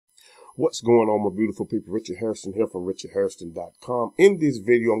What's going on, my beautiful people? Richard Hairston here from richardhairston.com. In this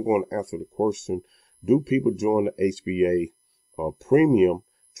video, I'm going to answer the question, do people join the HBA Premium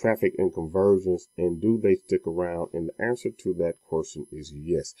Traffic and Conversions, and do they stick around? And the answer to that question is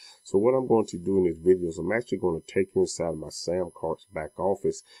yes. So what I'm going to do in this video is I'm actually going to take you inside of my Sam Cart's back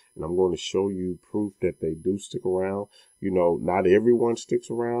office, and I'm going to show you proof that they do stick around. You know, not everyone sticks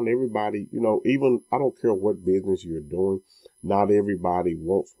around. Everybody, you know, even I don't care what business you're doing, not everybody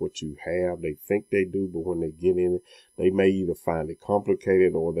wants what you have. They think they do, but when they get in it, they may either find it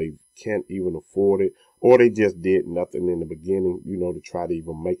complicated, or they can't even afford it, or they just did nothing in the beginning, you know, to try to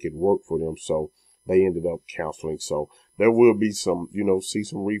even make it work for them. So they ended up canceling. So there will be some, you know, see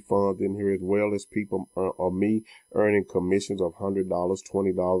some refunds in here, as well as people or me earning commissions of $100,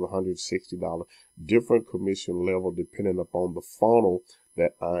 $20, $160, different commission level depending upon the funnel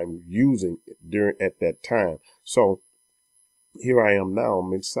that I'm using at that time. So here I am now.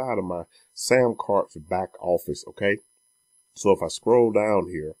 I'm inside of my Sam Cart's back office. Okay. So if I scroll down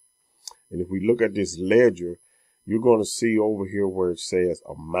here, and if we look at this ledger, you're going to see over here where it says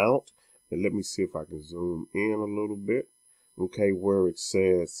amount. And let me see if I can zoom in a little bit. Okay, where it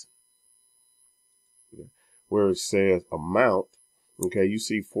says amount. Okay, you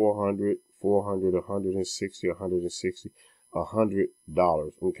see 400, 400, 160, 160,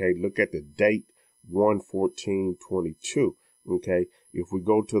 $100. Okay, look at the date, 1/14/22. Okay, if we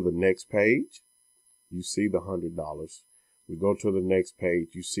go to the next page, you see the $100. We go to the next page,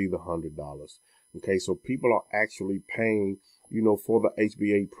 you see the $100. Okay, so people are actually paying, you know, for the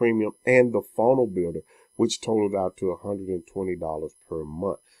HBA Premium and the funnel builder, which totaled out to $120 per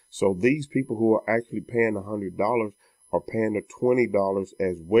month. So these people who are actually paying $100 are paying the $20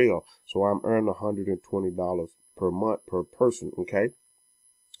 as well. So I'm earning $120 per month per person. Okay,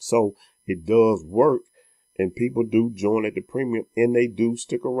 so it does work. And people do join at the premium, and they do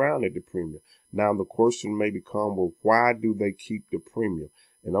stick around at the premium. Now, the question may become, well, why do they keep the premium?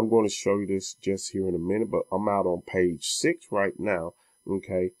 And I'm going to show you this just here in a minute, but I'm out on page 6 right now.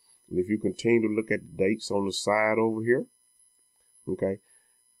 Okay. And if you continue to look at the dates on the side over here, okay,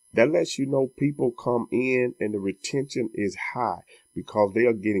 that lets you know people come in and the retention is high because they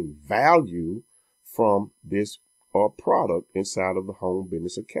are getting value from this product inside of the Home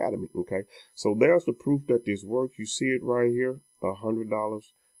Business Academy. Okay, so there's the proof that this works. You see it right here, $100,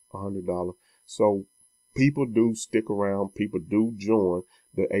 $100. So people do stick around. People do join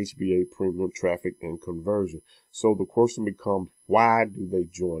the HBA Premium Traffic and Conversion. So the question becomes, why do they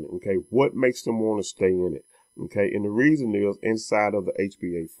join it? Okay, what makes them want to stay in it? Okay, and the reason is inside of the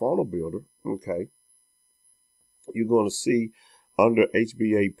HBA Funnel Builder. Okay, you're going to see under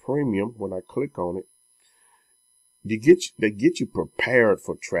HBA Premium, when I click on it, they get you prepared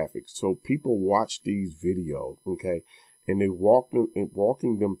for traffic. So people watch these videos, okay, and they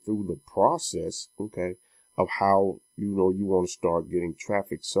walking them through the process, okay, of how, you know, you want to start getting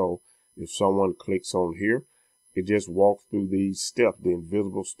traffic. So if someone clicks on here, it just walks through these steps, the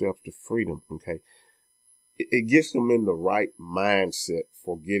invisible steps to freedom, okay. It gets them in the right mindset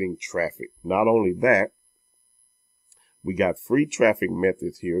for getting traffic. Not only that, we got free traffic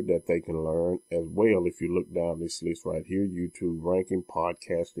methods here that they can learn as well. If you look down this list right here, YouTube ranking,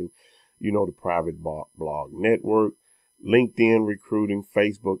 podcasting, you know, the private blog network, LinkedIn recruiting,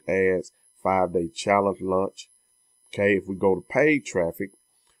 Facebook ads, 5-day challenge lunch. Okay, if we go to paid traffic,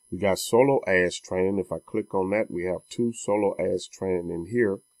 we got solo ads training. If I click on that, we have 2 solo ads training in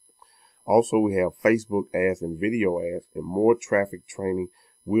here. Also, we have Facebook ads and video ads, and more traffic training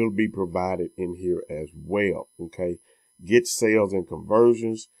will be provided in here as well. Okay. Get sales and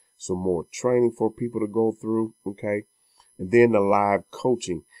conversions, some more training for people to go through, okay? And then the live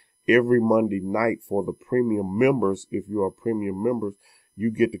coaching every Monday night for the premium members. If you are premium members,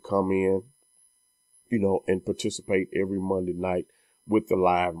 you get to come in, you know, and participate every Monday night with the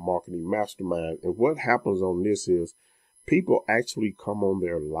live marketing mastermind. And what happens on this is people actually come on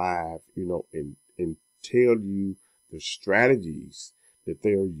their live, you know, and tell you the strategies that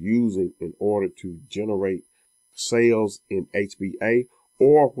they're using in order to generate sales in HBA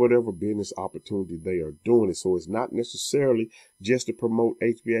or whatever business opportunity they are doing it. So it's not necessarily just to promote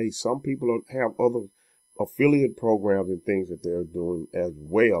HBA. Some people have other affiliate programs and things that they're doing as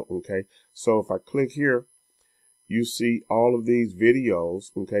well. Okay. So if I click here, you see all of these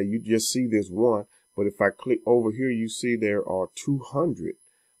videos. Okay. You just see this one, but if I click over here, you see there are 200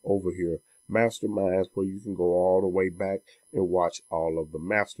 over here masterminds where you can go all the way back and watch all of the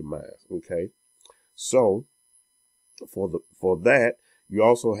masterminds. Okay. So for that, you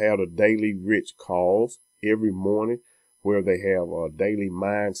also have the daily rich calls every morning where they have a daily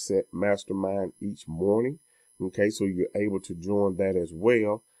mindset mastermind each morning. Okay, so you're able to join that as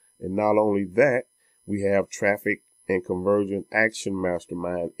well. And not only that, we have Traffic and Conversion Action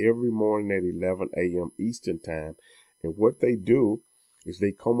Mastermind every morning at 11 a.m. Eastern Time. And what they do is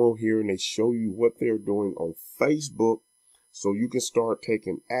they come on here and they show you what they're doing on Facebook so you can start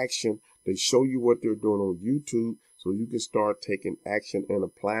taking action. They show you what they're doing on YouTube so you can start taking action and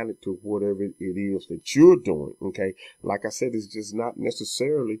applying it to whatever it is that you're doing. Okay. Like I said, it's just not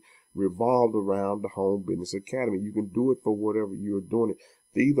necessarily revolved around the Home Business Academy. You can do it for whatever you're doing.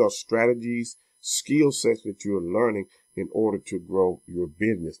 These are strategies, skill sets that you're learning in order to grow your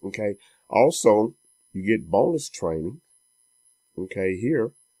business. Okay. Also, you get bonus training. Okay.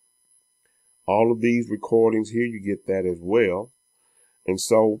 Here, all of these recordings here, you get that as well. And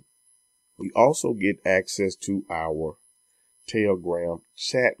so you also get access to our Telegram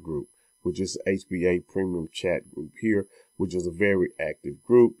chat group, which is HBA Premium chat group here, which is a very active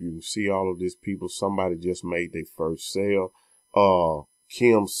group. You can see all of these people. Somebody just made their first sale.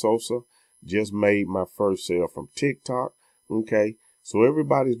 Kim Sosa just made my first sale from TikTok. Okay. So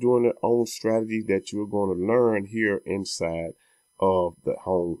everybody's doing their own strategy that you're going to learn here inside of the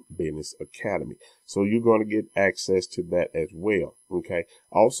Home Business Academy. So you're going to get access to that as well. Okay.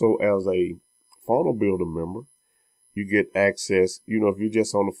 Also, as a funnel builder member, you get access, if you're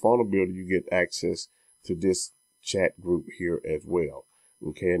just on the funnel builder, you get access to this chat group here as well.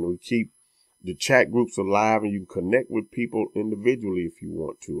 Okay. And we keep the chat groups alive and you can connect with people individually if you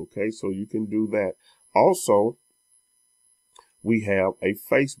want to. Okay. So you can do that. Also, we have a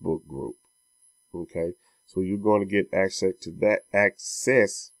Facebook group. Okay. So you're going to get access to that,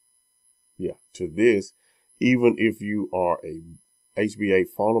 to this, even if you are a HBA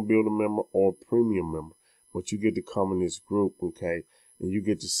Funnel Builder member or Premium member. But you get to come in this group, okay, and you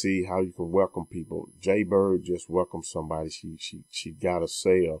get to see how you can welcome people. Jay Bird just welcomed somebody. She got a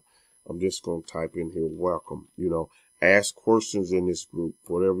sale. I'm just going to type in here, welcome. Ask questions in this group,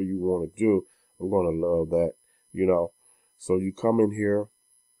 whatever you want to do. I'm going to love that, So you come in here.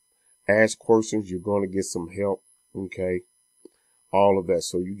 Ask questions, you're going to get some help, okay? All of that.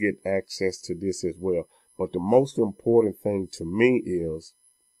 So you get access to this as well. But the most important thing to me is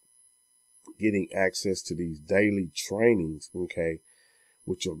getting access to these daily trainings, okay,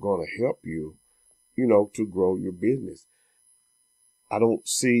 which are going to help you, to grow your business. I don't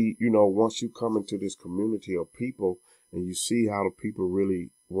see, once you come into this community of people and you see how the people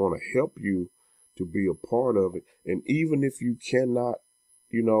really want to help you to be a part of it. And even if you cannot,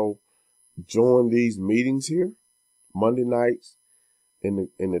 join these meetings here, Monday nights, in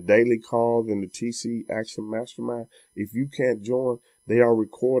the daily calls in the TC Action Mastermind. If you can't join, they are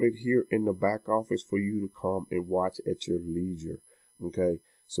recorded here in the back office for you to come and watch at your leisure. Okay,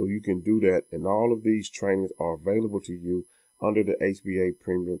 so you can do that, and all of these trainings are available to you under the HBA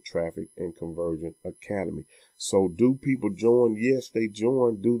Premium Traffic and Conversion Academy. So do people join? Yes, they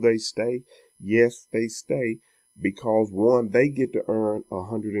join. Do they stay? Yes, they stay. Because one, they get to earn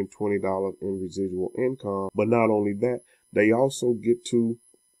 $120 in residual income. But not only that, they also get to,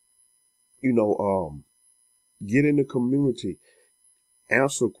 get in the community,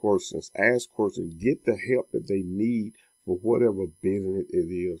 answer questions, ask questions, get the help that they need for whatever business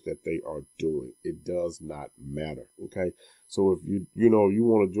it is that they are doing. It does not matter. Okay. So if you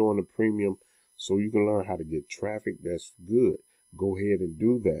want to join the premium so you can learn how to get traffic, that's good. Go ahead and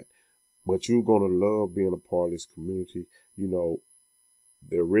do that. But you're going to love being a part of this community.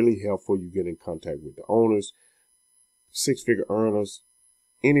 They're really helpful. You get in contact with the owners, six-figure earners,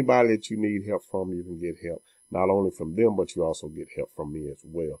 anybody that you need help from, you can get help. Not only from them, but you also get help from me as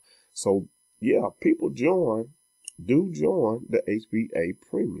well. So, yeah, people do join the HBA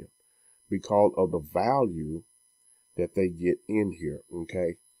Premium because of the value that they get in here,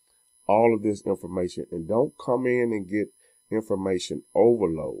 okay? All of this information. And don't come in and get information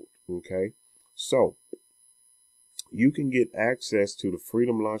overload. Okay, so you can get access to the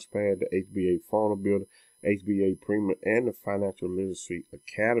Freedom Launchpad, the HBA Funnel Builder, HBA Premium, and the Financial Literacy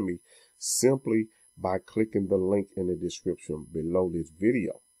Academy simply by clicking the link in the description below this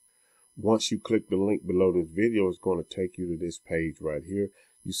video. Once you click the link below this video, it's going to take you to this page right here.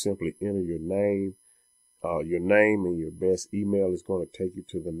 You simply enter your name and your best email. Is going to take you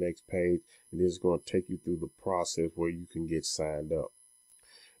to the next page, and it's going to take you through the process where you can get signed up.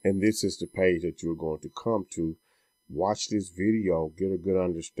 And this is the page that you're going to come to. Watch this video, get a good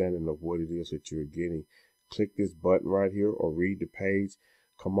understanding of what it is that you're getting. Click this button right here or read the page.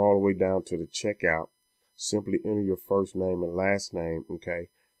 Come all the way down to the checkout. Simply enter your first name and last name, okay,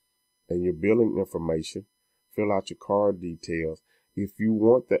 and your billing information. Fill out your card details. If you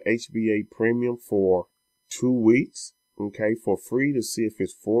want the HBA Premium for 2 weeks, okay, for free to see if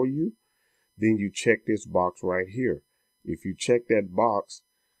it's for you, then you check this box right here. If you check that box,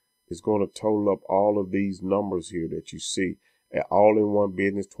 It's going to total up all of these numbers here that you see. At all-in-one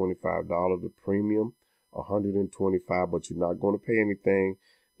business, $25. The premium, $125, but you're not going to pay anything.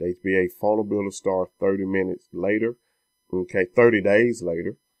 The HBA funnel builder starts 30 minutes later. Okay, 30 days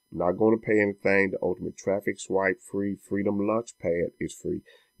later. Not going to pay anything. The ultimate traffic swipe free. Freedom Lunch Pad is free.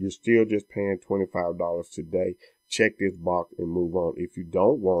 You're still just paying $25 today. Check this box and move on. If you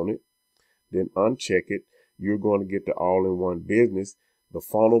don't want it, then uncheck it. You're going to get the all-in-one business, the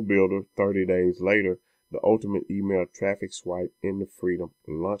funnel builder 30 days later, the ultimate email traffic swipe, and the Freedom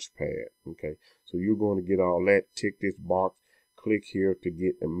Lunch Pad. Okay, so you're going to get all that. Tick this box. Click here to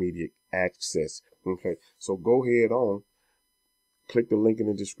get immediate access. Okay, so go ahead on. Click the link in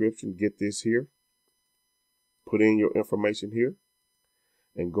the description. Get this here. Put in your information here.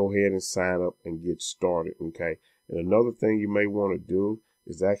 And go ahead and sign up and get started. Okay, and another thing you may want to do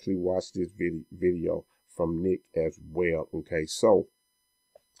is actually watch this video from Nick as well. Okay, so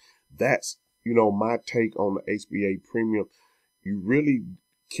that's, my take on the HBA Premium. You really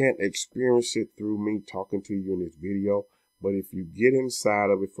can't experience it through me talking to you in this video, but if you get inside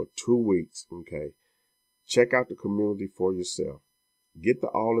of it for 2 weeks, okay, check out the community for yourself. Get the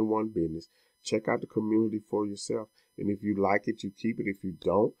all-in-one business. Check out the community for yourself. And if you like it, you keep it. If you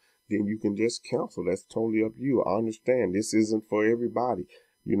don't, then you can just cancel. That's totally up to you. I understand this isn't for everybody.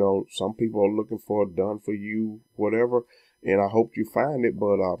 Some people are looking for a done for you, whatever. And I hope you find it,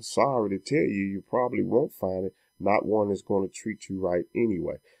 but I'm sorry to tell you, you probably won't find it. Not one that's going to treat you right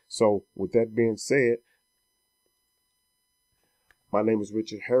anyway. So with that being said, my name is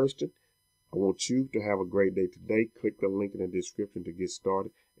Richard Hairston. I want you to have a great day today. Click the link in the description to get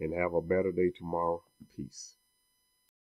started and have a better day tomorrow. Peace.